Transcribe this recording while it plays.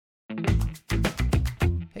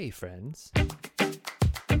Hey friends.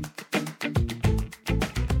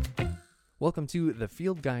 Welcome to the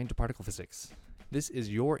Field Guide to Particle Physics. This is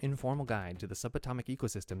your informal guide to the subatomic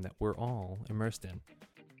ecosystem that we're all immersed in.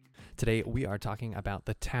 Today we are talking about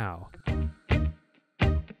the tau.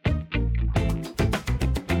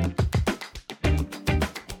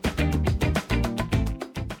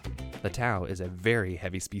 The tau is a very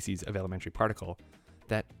heavy species of elementary particle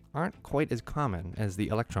that aren't quite as common as the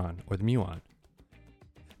electron or the muon.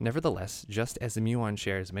 Nevertheless, just as the muon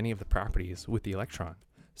shares many of the properties with the electron,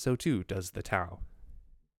 so too does the tau.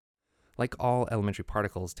 Like all elementary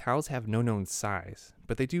particles, taus have no known size,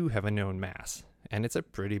 but they do have a known mass, and it's a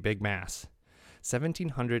pretty big mass,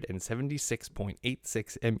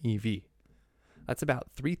 1776.86 MeV. That's about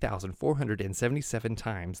 3,477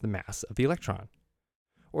 times the mass of the electron,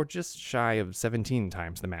 or just shy of 17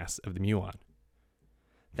 times the mass of the muon.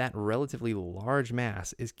 That relatively large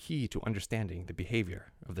mass is key to understanding the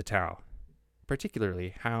behavior of the tau,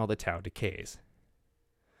 particularly how the tau decays.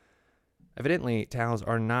 Evidently, taus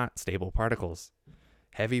are not stable particles.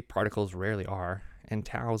 Heavy particles rarely are, and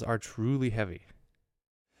taus are truly heavy.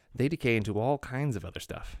 They decay into all kinds of other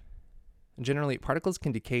stuff. Generally, particles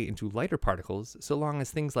can decay into lighter particles so long as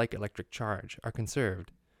things like electric charge are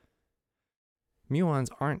conserved. Muons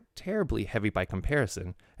aren't terribly heavy by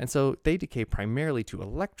comparison, and so they decay primarily to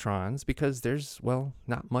electrons because there's,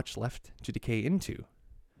 not much left to decay into.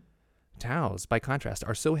 Taus, by contrast,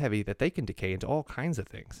 are so heavy that they can decay into all kinds of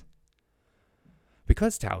things.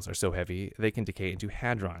 Because taus are so heavy, they can decay into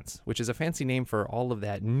hadrons, which is a fancy name for all of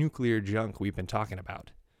that nuclear junk we've been talking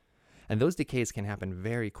about. And those decays can happen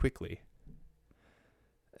very quickly.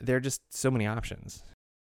 There are just so many options.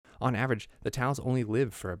 On average, the taus only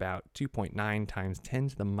live for about 2.9 times 10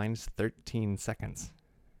 to the minus 13 seconds.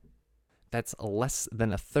 That's less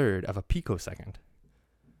than a third of a picosecond.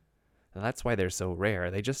 That's why they're so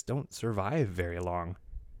rare. They just don't survive very long.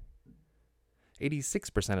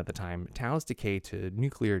 86% of the time, taus decay to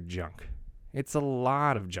nuclear junk. It's a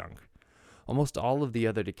lot of junk. Almost all of the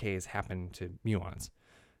other decays happen to muons.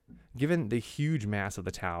 Given the huge mass of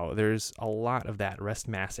the tau, there's a lot of that rest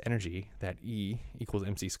mass energy, that E equals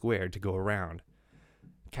mc squared, to go around.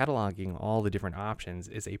 Cataloging all the different options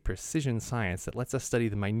is a precision science that lets us study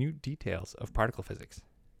the minute details of particle physics.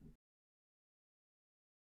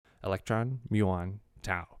 Electron, muon,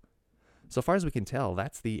 tau. So far as we can tell,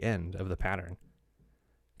 that's the end of the pattern.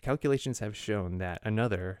 Calculations have shown that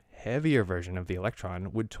another, heavier version of the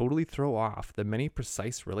electron would totally throw off the many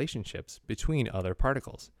precise relationships between other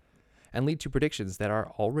particles, and lead to predictions that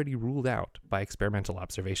are already ruled out by experimental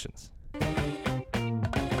observations.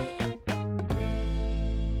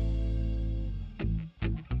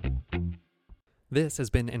 This has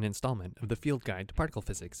been an installment of the Field Guide to Particle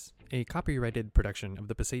Physics, a copyrighted production of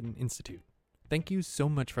the Pasayten Institute. Thank you so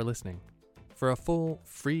much for listening. For a full,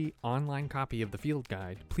 free online copy of the Field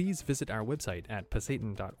Guide, please visit our website at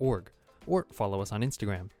pasayten.org or follow us on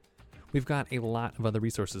Instagram. We've got a lot of other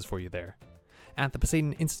resources for you there. At the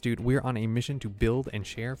Pasayten Institute, we're on a mission to build and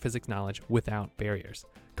share physics knowledge without barriers.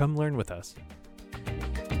 Come learn with us.